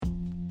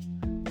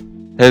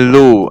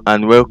Hello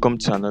and welcome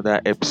to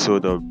another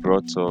episode of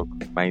Broad Talk.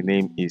 My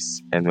name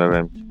is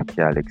NWM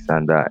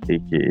Alexander,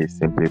 aka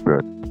Simply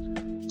Broad.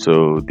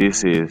 So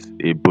this is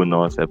a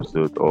bonus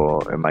episode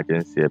or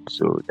emergency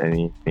episode,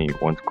 anything you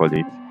want to call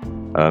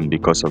it,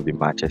 because of the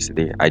match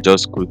yesterday. I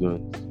just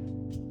couldn't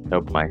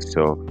help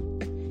myself.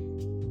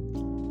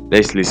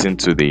 Let's listen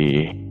to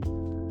the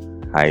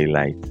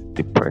highlight,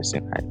 the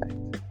pressing highlight.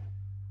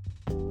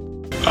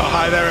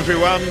 Hi there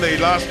everyone. The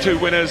last two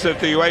winners of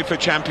the UEFA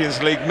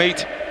Champions League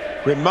meet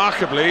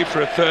remarkably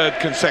for a third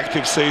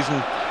consecutive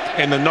season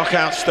in the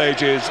knockout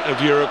stages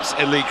of Europe's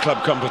elite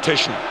club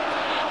competition.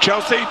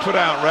 Chelsea put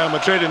out Real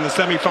Madrid in the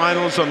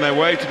semi-finals on their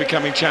way to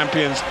becoming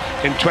champions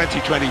in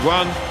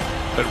 2021,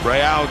 but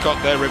Real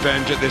got their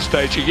revenge at this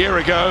stage a year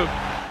ago.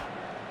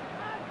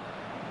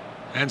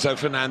 Enzo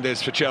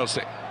Fernandez for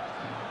Chelsea.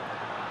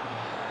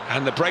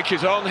 And the break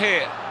is on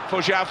here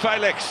for Joao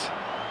Felix.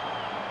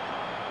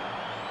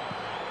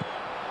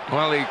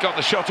 Well, he got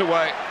the shot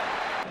away.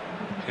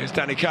 Here's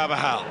Dani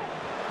Carvajal.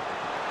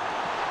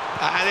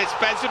 And it's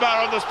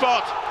Benzema on the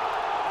spot.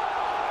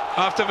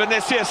 After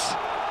Vinicius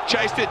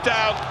chased it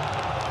down.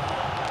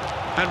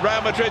 And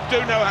Real Madrid do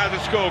know how to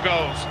score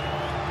goals.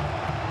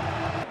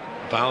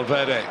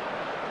 Valverde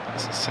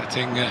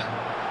setting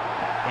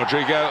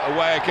Rodrigo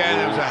away again.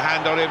 There was a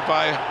hand on him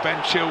by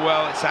Ben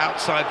Chilwell. It's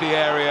outside the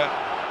area.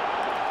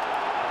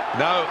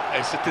 No,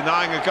 it's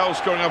denying a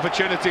goal-scoring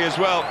opportunity as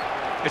well.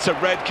 It's a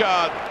red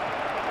card.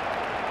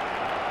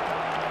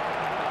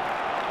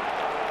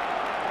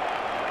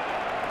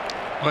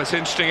 Well, it's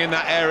interesting in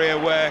that area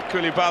where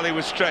Koulibaly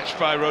was stretched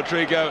by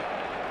Rodrigo.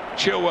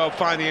 Chilwell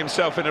finding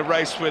himself in a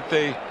race with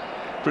the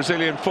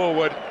Brazilian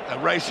forward. A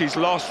race he's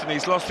lost, and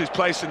he's lost his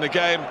place in the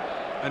game.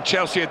 And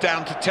Chelsea are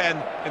down to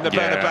 10 in the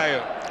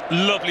Bernabeu.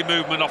 Lovely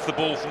movement off the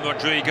ball from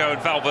Rodrigo, and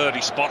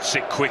Valverde spots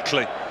it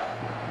quickly.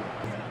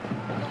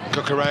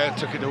 Cucurella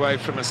took it away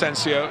from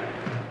Asensio.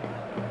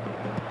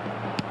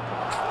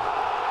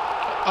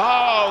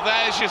 Oh,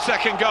 there's your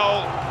second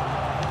goal.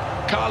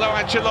 Carlo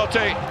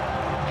Ancelotti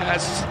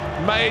has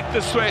made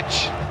the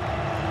switch,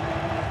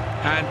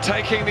 and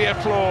taking the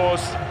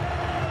applause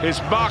is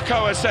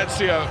Marco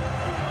Asensio.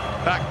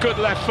 That good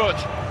left foot,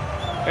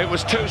 it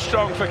was too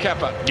strong for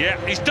Kepa. Yeah,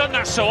 he's done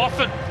that so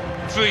often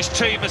for his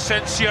team,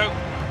 Asensio.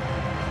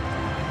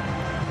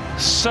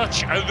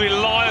 Such a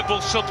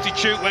reliable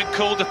substitute when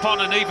called upon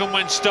and even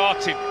when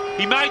starting.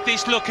 He made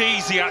this look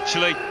easy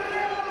actually,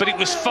 but it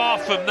was far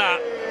from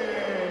that.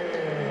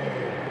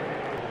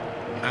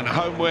 And a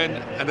home win,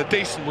 and a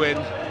decent win,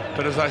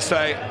 but as I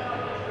say,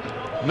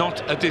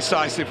 not a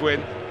decisive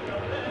win.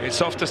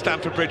 It's off to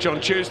Stamford Bridge on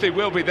Tuesday.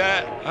 We'll be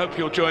there. Hope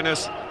you'll join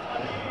us.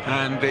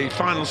 And the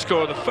final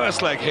score of the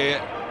first leg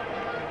here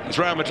is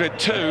Real Madrid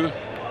 2,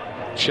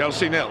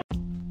 Chelsea 0.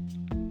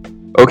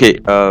 Okay,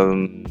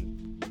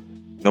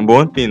 number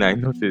one thing I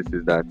noticed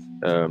is that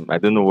I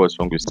don't know what's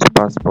wrong with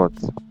Super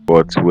Sports,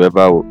 but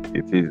whoever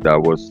it is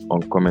that was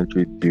on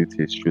commentary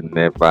duties should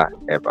never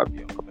ever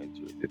be on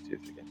commentary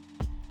duties again.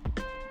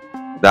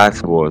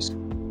 That was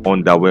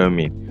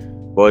underwhelming.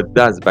 But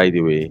that's by the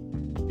way,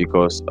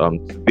 because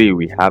today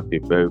we have the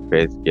very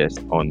first guest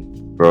on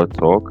Broad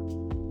Talk,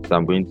 so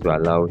I'm going to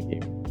allow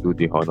him to do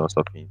the honors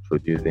of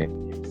introducing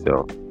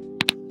himself.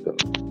 So.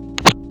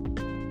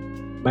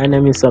 My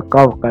name is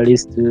Akav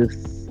Kalistus,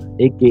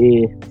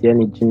 aka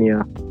Tierney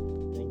Jr.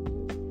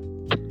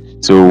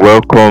 So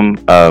welcome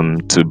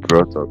to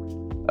Broad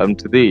Talk.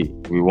 Today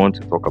we want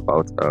to talk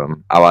about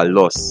our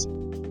loss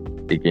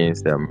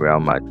against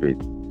Real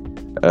Madrid.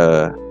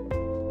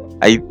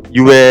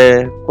 You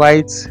were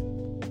quite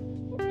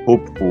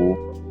hopeful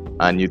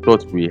and you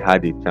thought we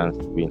had a chance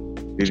to win,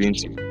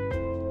 didn't you?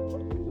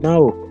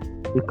 No,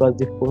 because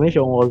the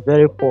formation was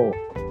very poor.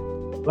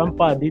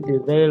 Lampard did a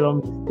very long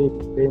mistake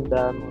saying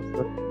that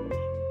no.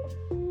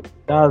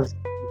 That's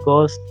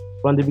because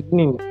from the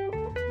beginning,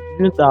 we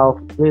shouldn't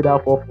have played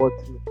that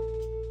 4-4-2.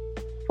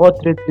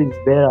 4-3-3 is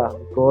better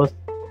because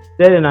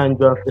Sterling and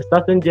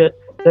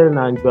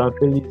Joao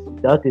Felix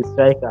without a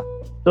striker.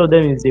 So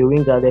them is the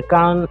winger. They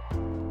can't.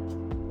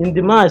 In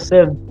the match,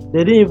 they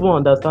didn't even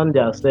understand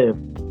themselves.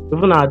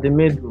 Even at the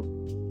middle,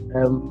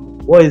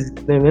 what is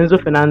his name? Enzo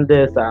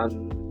Fernandez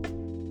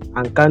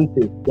and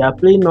Kante. They are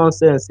playing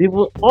nonsense.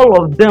 Even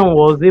all of them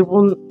was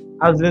even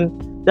as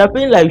in they are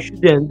playing like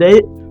students.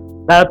 There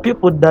are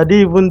people that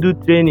didn't even do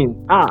training.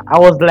 I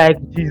was like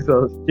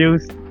Jesus,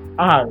 Chelsea.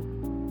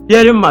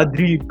 Real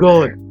Madrid,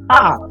 God.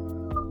 I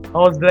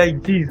was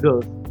like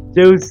Jesus,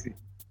 Chelsea.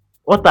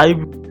 What are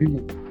you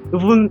doing?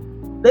 Even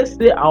let's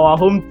say our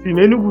home team,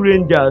 Enugu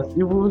Rangers,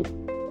 even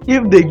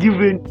if they give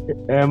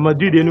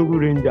Madrid Enugu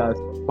Rangers,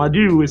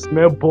 Madrid will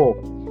smell ball.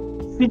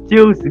 See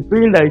Chelsea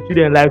playing like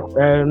children, like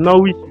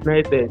Norwich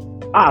United.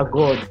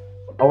 God.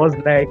 I was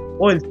like,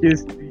 what is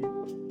Chelsea doing?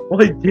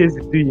 What is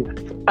Chelsea doing?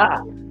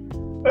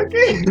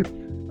 Okay.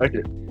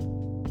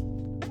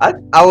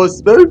 I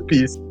was very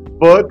pissed,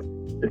 but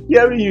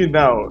hearing you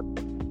now,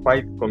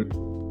 quite coming.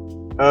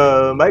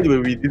 By the way,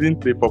 we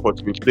didn't play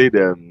 4-4-2, we played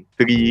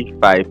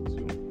 3-5-2.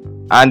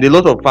 And a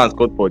lot of fans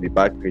called for the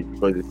back three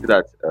because they see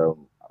that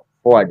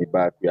four at the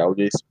back. We are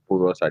always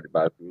porous at the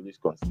back. We always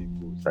concede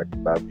goals at the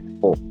back with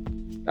four.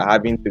 Now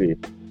having three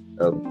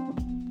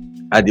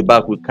at the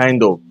back, we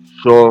kind of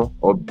shore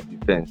up the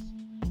defense,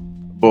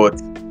 but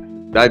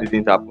that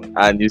didn't happen.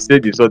 And you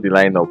said you saw the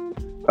lineup.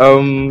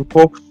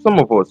 For some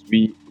of us,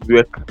 we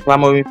were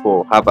clamoring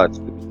for Havertz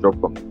to be dropped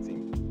from the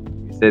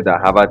team. We said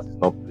that Havertz is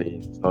not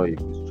playing, he's not a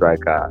good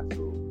striker,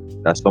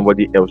 so that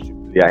somebody else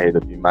should play ahead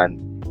of him. And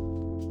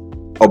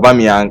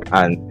Aubameyang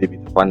and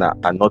David Fofana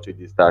are not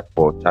really start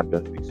for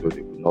Champions League, so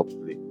they could not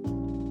play.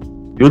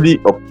 The only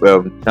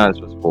chance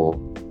was for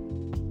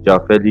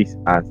Joao Felix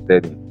and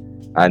Sterling,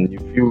 and you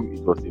feel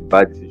it was a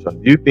bad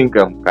decision. Do you think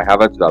Kai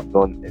Havertz would have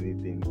done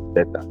anything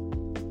better?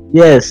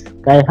 Yes,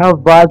 Kai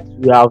Havertz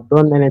will have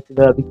done anything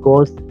better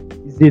because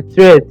he's a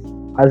threat.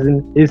 As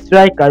in a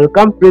striker, you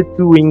can't play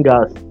two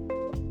wingers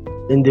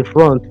in the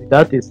front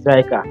without a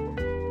striker.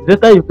 It's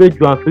better you play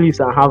Joao Felix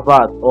and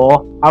Havertz,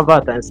 or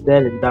Havertz and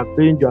Sterling, than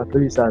playing Joao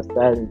Felix and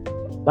Sterling.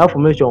 That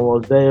formation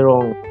was very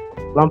wrong.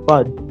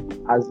 Lampard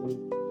has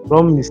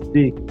wrong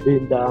mistake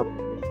playing that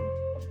formation.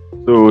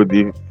 So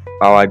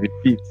our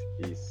defeat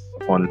is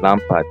on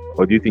Lampard,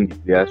 or do you think the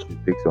players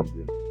should take some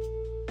blame?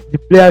 The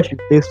players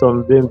should take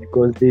some blame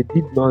because they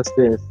did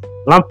nonsense.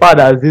 Lampard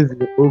has this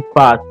whole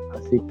part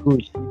as a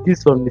coach. He did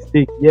some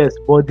mistake, yes,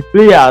 but the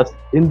players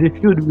in the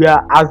field were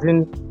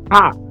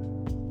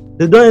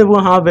they don't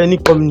even have any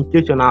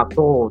communication at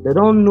all. They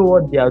don't know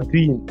what they are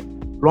doing.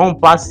 Wrong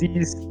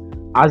passes,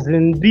 as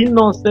in doing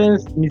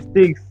nonsense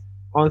mistakes,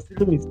 on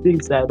silly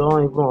mistakes. I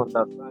don't even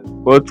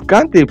understand. But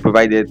Kante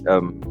provided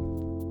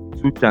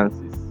two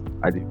chances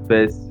at the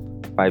first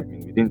 5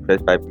 minutes, within the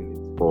first 5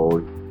 minutes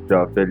for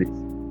Joao Felix,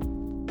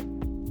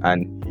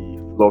 and he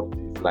flopped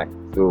his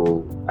line.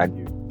 So,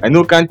 I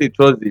know Kante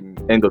towards the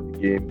end of the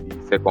game, the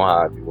second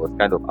half, he was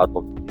kind of out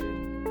of the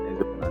game.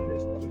 Enzo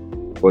Fernandez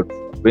too. But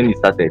when he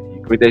started, he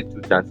created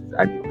two chances,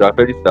 and if Joao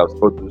Felix would have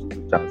scored those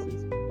two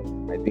chances,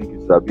 I think it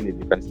would have been a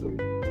different story.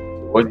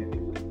 So, what do you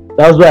think?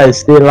 That's why I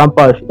say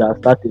Lampard should have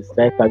started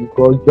striker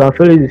because Joao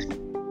Felix,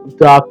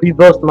 to our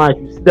previous match,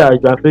 you see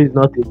that Joao Felix is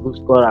not a good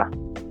scorer.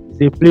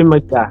 He's a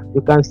playmaker.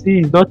 You can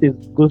see he's not a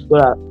good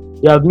scorer.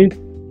 He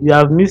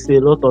have missed a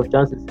lot of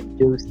chances in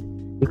Chelsea.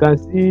 You can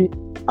see,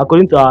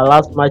 according to our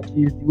last matches,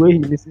 the way he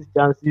misses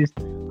chances.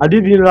 And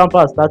even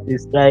Lampard start a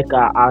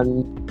striker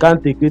and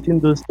can't take creating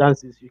those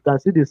chances, you can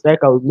see the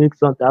striker will make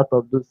something out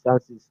of those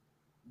chances.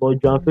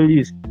 But Joao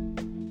Felix,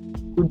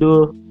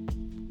 although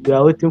we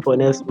are waiting for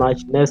next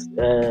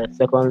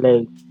second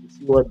leg to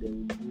see what they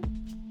will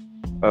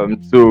do.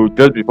 So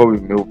just before we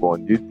move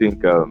on, do you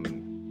think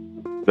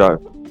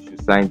we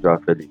should sign Joao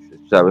Felix?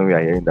 Especially when we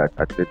are hearing that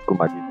Atletico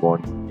Madrid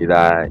wants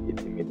either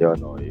 80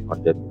 million or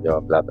 100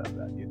 million, blah blah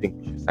blah. Do you think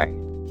we should sign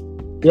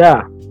him?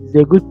 Yeah, he's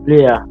a good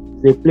player.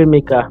 He's a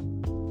playmaker.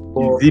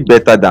 Is he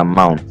better than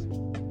Mount?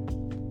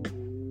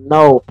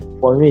 No,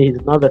 for me,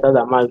 he's not better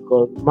than Mount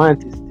because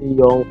Mount is still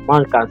young.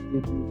 Mount can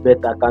still do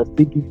better. Can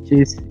still give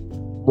Chelsea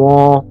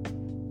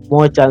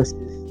more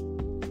chances.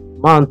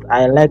 Mount,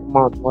 I like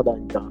Mount more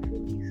than Joao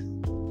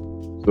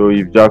Felix. So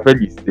if Joao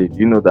Felix stayed,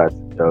 you know that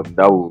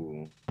that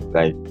will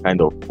like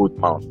kind of put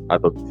Mount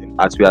out of the team,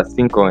 as we are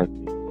seeing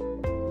currently.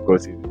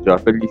 Because if Joao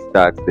Felix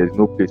starts, there's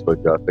no place for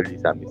Joao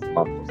Felix and Mr.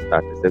 Mount to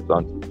start except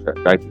one to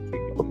try to take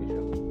the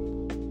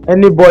commission.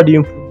 Anybody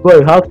in football,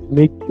 you have to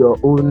make your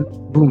own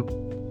room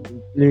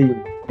in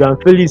playing. Joao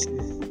Felix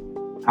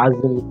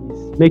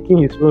is making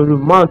his own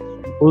room. Mount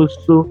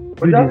also.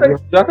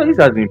 Joao Felix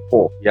has been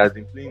poor. He has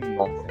been playing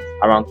nonsense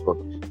around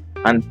rubbish,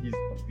 and he's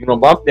the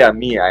number one player. I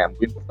am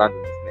going to stand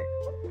on his neck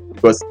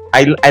because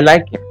I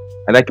like him.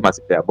 I like him as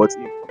a player, but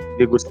if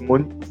Diego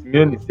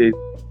Simeone says,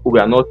 "Oh, we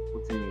are not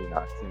putting him in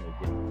our team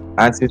again,"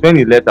 and since when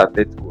he left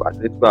Atletico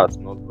has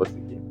not lost a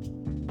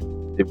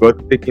game. They've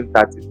got taken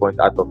 30 points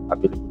out of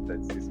available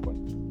 36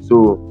 points.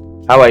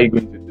 So how are you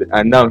going to do?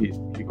 And now he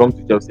comes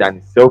to Chelsea and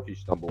he's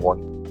selfish. Number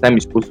one, time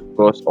he's supposed to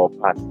cross or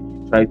pass,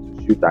 he tries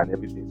to shoot and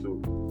everything. So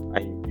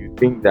and you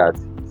think that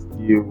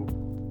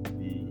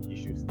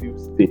he should still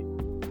stay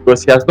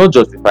because he has not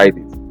justified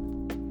it.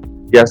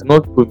 He has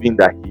not proven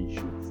that he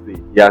should stay.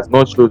 He has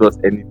not showed us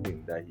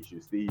anything that he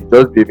should stay. He's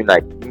just behaving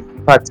like,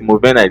 in fact, Timo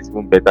Werner is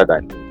even better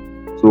than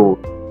him. So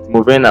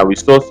Timo Werner, we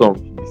saw some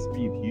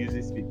speed. He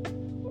uses speed.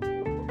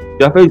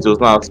 Joao Felix does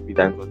not have speed,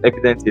 and it was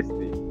evident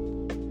yesterday.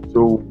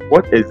 So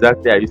what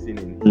exactly are you seeing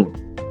in him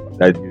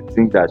that you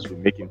think that should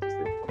make him to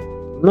stay?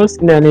 I'm not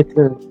seeing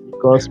anything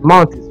because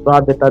Mount is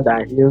far better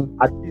than him.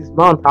 At least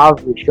Mount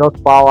has a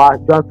shot power.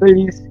 Joao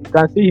Felix, you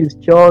can see his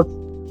shots.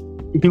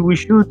 He will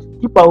shoot.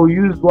 Keeper will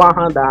use one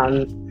hand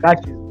and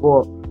catch his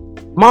ball.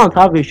 Mount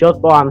have a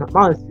shot power and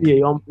Mount is still a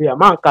young player.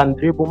 Mount can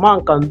dribble.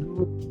 Mount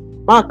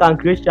can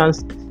create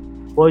chances.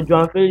 But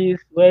Joao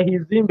Felix, well,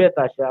 he's doing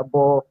better,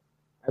 but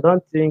I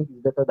don't think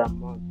he's better than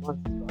Mount.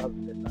 Mount is far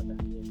better than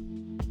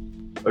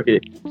him. Okay,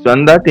 so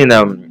another thing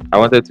I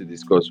wanted to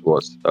discuss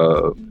was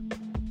the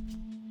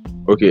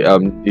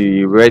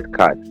red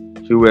card,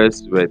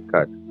 Chilwell's red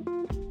card.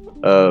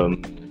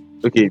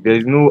 Okay, there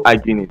is no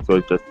arguing it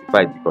was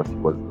justified because he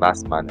was the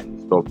last man and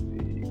he stopped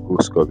the goal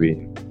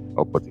scoring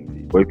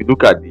opportunity. But if you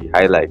look at the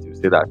highlights, you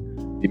say that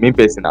the main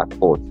person at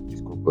fault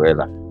is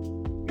Cucurella,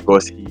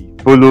 because he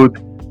went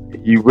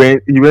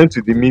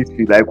to the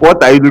midfield. Like,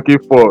 what are you looking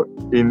for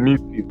in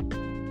midfield?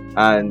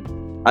 And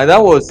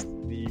that was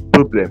the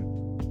problem.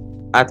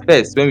 At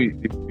first, the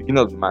beginning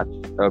of the match,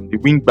 the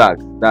wing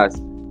backs, that's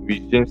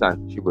Rich James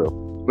and Chilwell,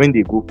 when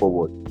they go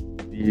forward,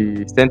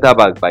 the centre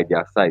back by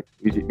their side,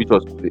 which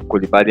was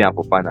Koulibaly and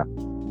Fofana,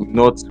 would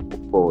not go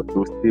forward, they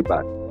would stay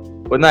back.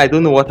 But now I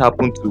don't know what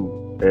happened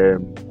to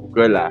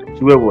Cucurella.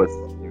 Chilwell was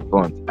in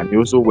front, and he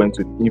also went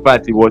to. In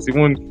fact, he was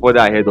even further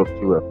ahead of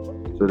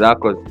Chilwell, so that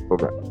caused the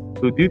problem.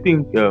 So do you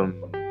think?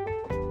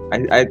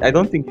 I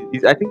don't think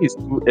I think it's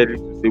too early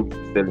to say we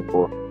should sell him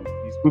for.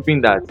 He's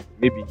proving that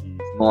maybe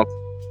he's not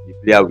the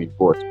player we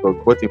bought, but we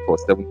bought him for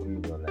 70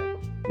 million. Like,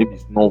 maybe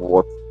it's not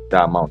worth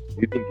the amount. Do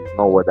you think it's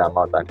not worth the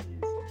amount, and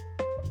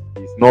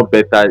he's not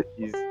better?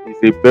 He's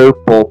a very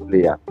poor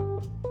player.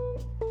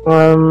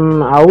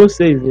 I would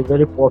say he's a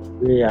very poor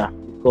player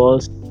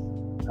because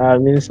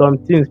in some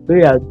things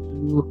players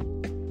do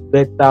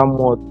better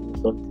more in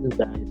some things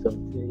than in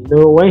some things. You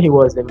know, when he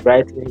was in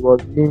Brighton, he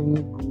was doing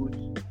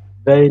good,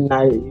 very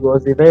nice. He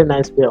was a very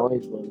nice player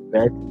when he was in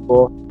Brighton.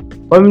 But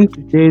coming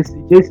to Chelsea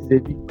is a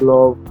big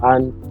club,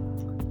 and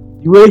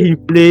the way he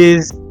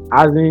plays,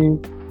 as in,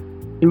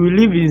 he will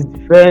leave his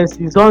defense.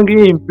 He's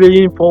hungry in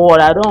playing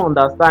forward. I don't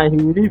understand.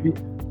 He will leave it.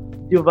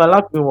 The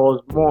overlapping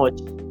was much.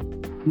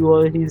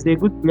 He's a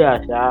good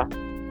player, sha.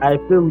 I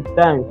play with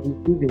time. He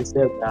proved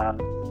himself that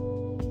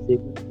he's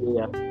a good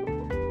player.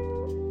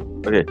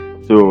 Okay,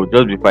 so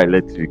just before I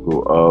let you go,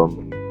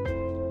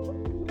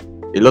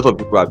 a lot of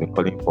people have been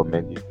calling for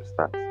Mendy to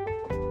start.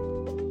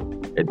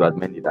 Edward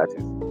Mendy, that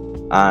is,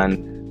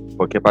 and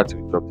for Kepa to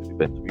drop to the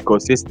bench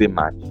because yesterday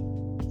match,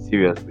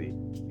 seriously,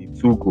 the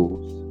 2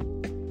 goals,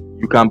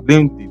 you can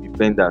blame the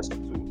defenders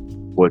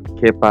too, but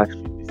Kepa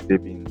should be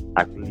saving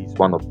at least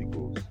one of the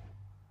goals.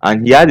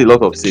 And he had a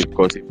lot of save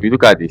because if you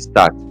look at the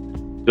stats,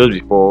 just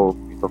before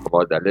we talk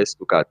about that, let's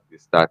look at the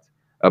stats.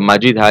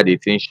 Madrid had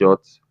 18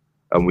 shots,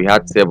 and we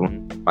had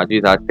 7.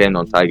 Madrid had 10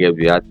 on target,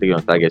 we had 3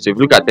 on target. So if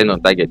you look at 10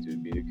 on target, you'll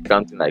be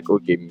counting like,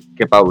 okay,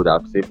 Kepa would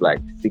have saved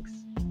like 6,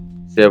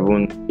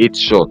 7, 8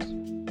 shots.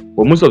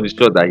 But most of the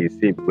shots that he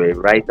saved were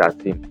right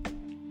at him.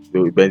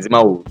 So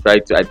Benzema would try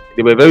to.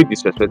 They were very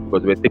disrespectful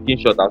because they were taking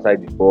shots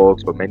outside the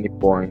box for many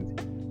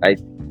points, like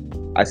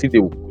as if they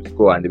would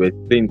score, and they were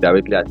playing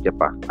directly at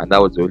Kepa, and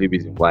that was the only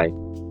reason why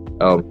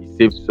he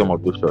saved some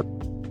of those shots.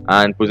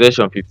 And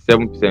possession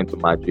 57% to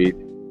Madrid,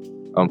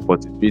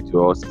 43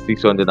 to us,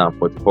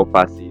 644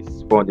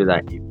 passes,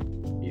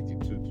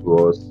 482 to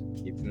us,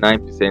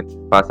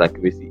 89% pass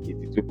accuracy,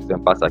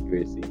 82% pass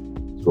accuracy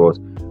to us.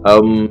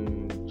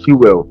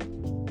 Chilwell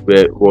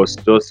was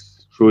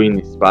just throwing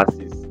his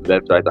passes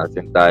left, right, and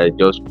center,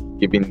 just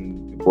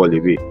giving the ball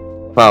away.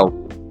 Foul,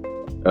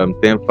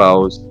 10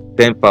 fouls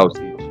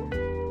each,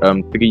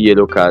 3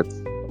 yellow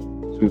cards,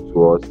 2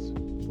 to us,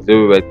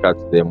 0 red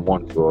cards to them,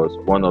 1 to us,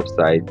 1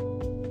 offside,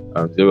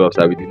 0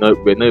 offside.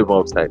 We're not even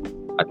offside.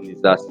 At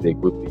least that's a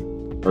good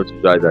thing. Not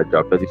to judge that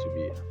Joao Felix should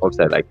be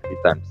offside like 3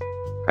 times.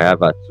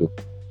 Kayava 2,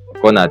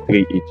 corner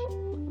 3 each.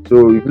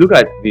 So if you look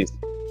at this,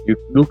 you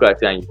look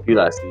at it and you feel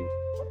as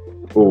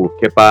if, oh,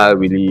 Kepa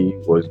really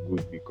was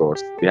good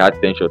because they had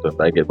 10 shots on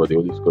target, but they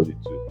only scored 2.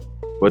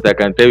 But I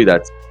can tell you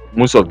that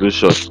most of those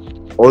shots,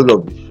 all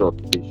of the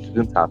shots, they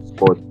shouldn't have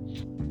scored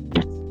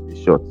the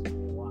shots.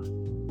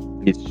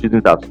 It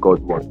shouldn't have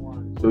scored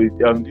 1. So do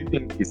you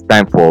think it's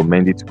time for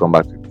Mendy to come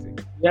back to the team?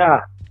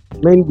 Yeah,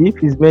 Mendy, if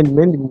he's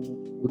Mendy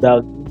would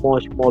have been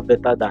much more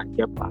better than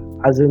Kepa.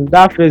 As in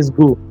that first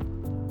goal,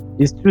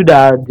 it's true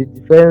that the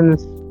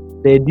defense,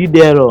 they did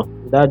error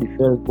in that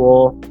defense,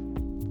 but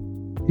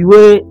the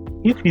way,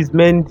 if he's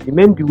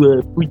Mendy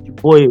will push the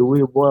ball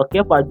away, but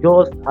Kepa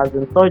just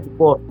hasn't touched the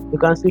ball. You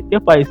can see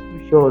Kepa is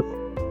too short.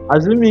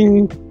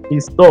 Assuming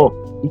he's tall,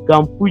 he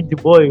can push the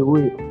ball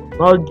away,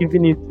 not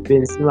giving it to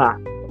Benzema.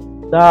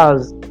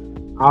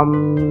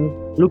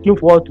 I'm looking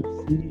forward to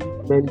see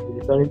Mendy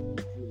returning to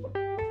the team.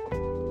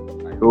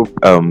 I hope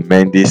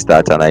Mendy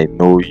starts, and I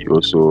know you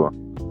also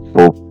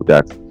hope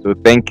that. So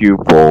thank you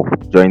for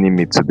joining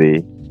me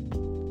today.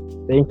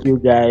 Thank you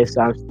guys.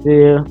 I'm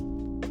still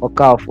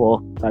Oka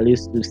for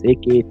Callistus,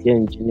 aka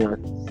TN Junior.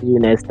 See you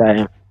next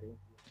time.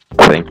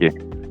 Thank you.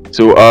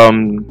 So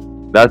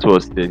that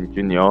was TN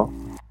Junior,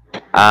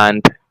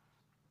 and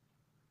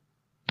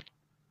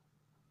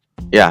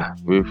yeah,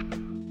 we've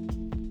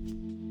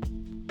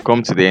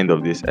come to the end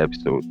of this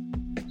episode.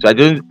 So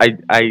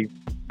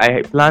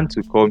I plan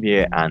to come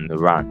here and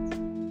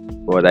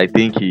rant, but I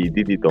think he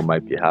did it on my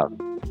behalf.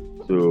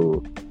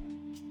 So,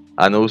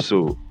 and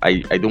also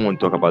I don't want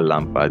to talk about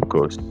Lampard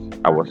because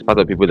I was part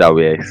of people that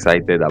were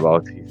excited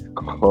about his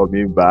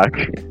coming back.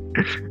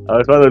 I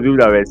was part of people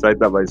that were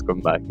excited about his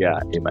comeback. Yeah,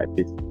 in my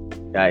face.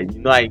 Yeah,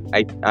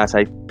 I as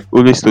I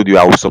always told you,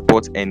 I will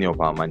support any of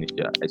our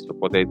manager. I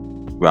supported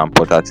Graham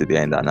Potter to the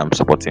end, and I'm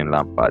supporting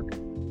Lampard.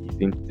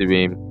 He's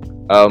interim.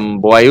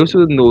 But I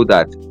also know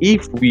that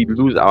if we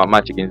lose our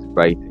match against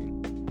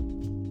Brighton,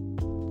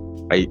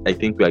 I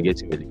think we are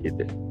getting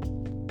relegated.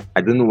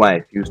 I don't know why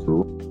I feel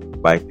so,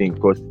 but I think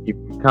because if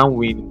we can't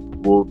win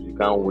Wolves, we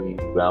can't win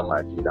Real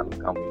Madrid, and we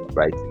can't win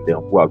Brighton, then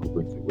who are we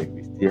going to win?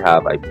 We still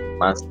have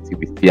Man City,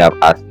 we still have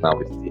Arsenal,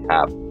 we still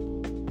have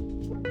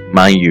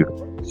Man U.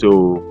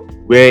 So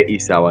where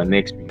is our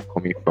next win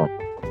coming from?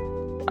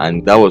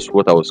 And that was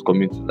what I was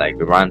coming to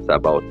rant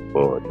about.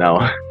 But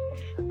now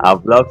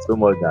I've laughed so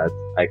much that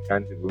I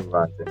can't even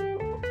rant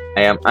anymore.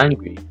 I am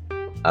angry.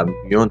 I'm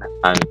beyond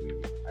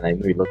angry, and I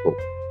know a lot of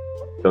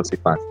Chelsea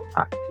fans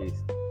are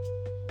pissed.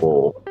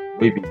 But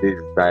maybe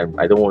this time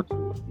I don't want to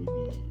be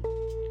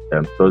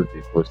the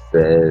Thursday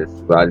process,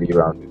 rally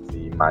around the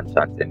team, man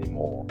chant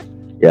anymore.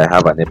 Yeah, I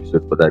have an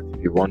episode for that.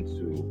 If you want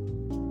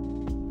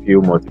to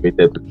feel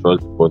motivated to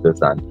trust the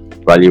process and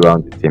rally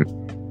around the team,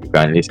 you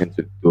can listen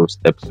to those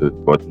episodes.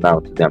 But now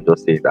today I'm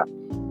just saying that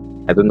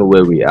I don't know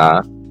where we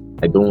are.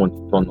 I don't want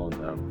to turn on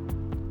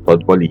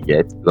Todd Boehly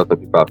yet. A lot of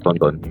people have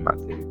turned on him and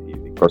said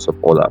it's because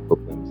of all our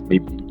problems.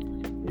 Maybe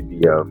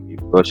if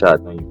Russia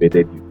had not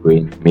invaded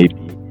Ukraine,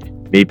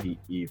 maybe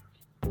if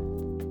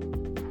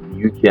the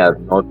UK has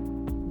not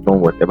done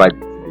whatever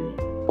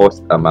they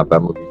forced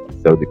Abramovich to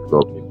sell the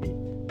club,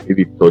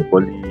 maybe if Todd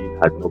Boehly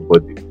had not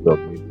bought the club,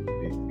 maybe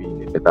we'd be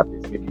in a better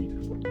place. Maybe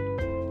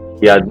if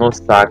he had not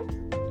sacked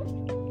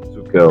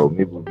Tuchel,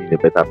 maybe we'd be in a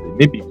better place.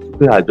 Maybe if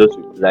Tuchel had just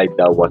replied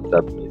that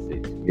WhatsApp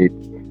message,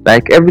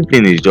 maybe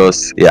everything is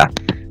just I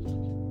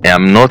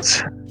am not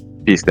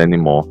pissed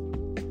anymore.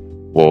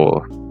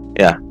 But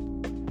yeah.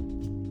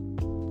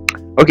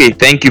 Okay,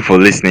 thank you for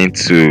listening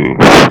to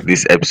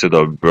this episode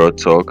of Broad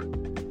Talk.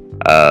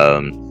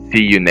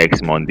 See you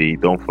next Monday.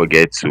 Don't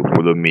forget to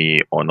follow me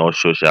on all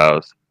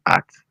socials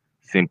at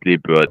Simply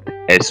Broad,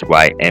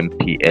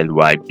 SYMPLYBRODD.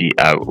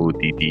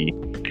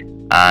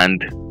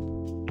 And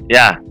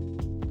yeah,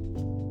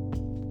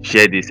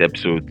 share this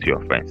episode to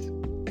your friends.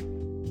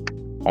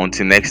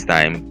 Until next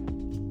time,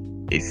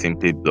 it's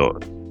Simply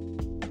Broad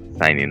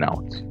signing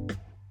out.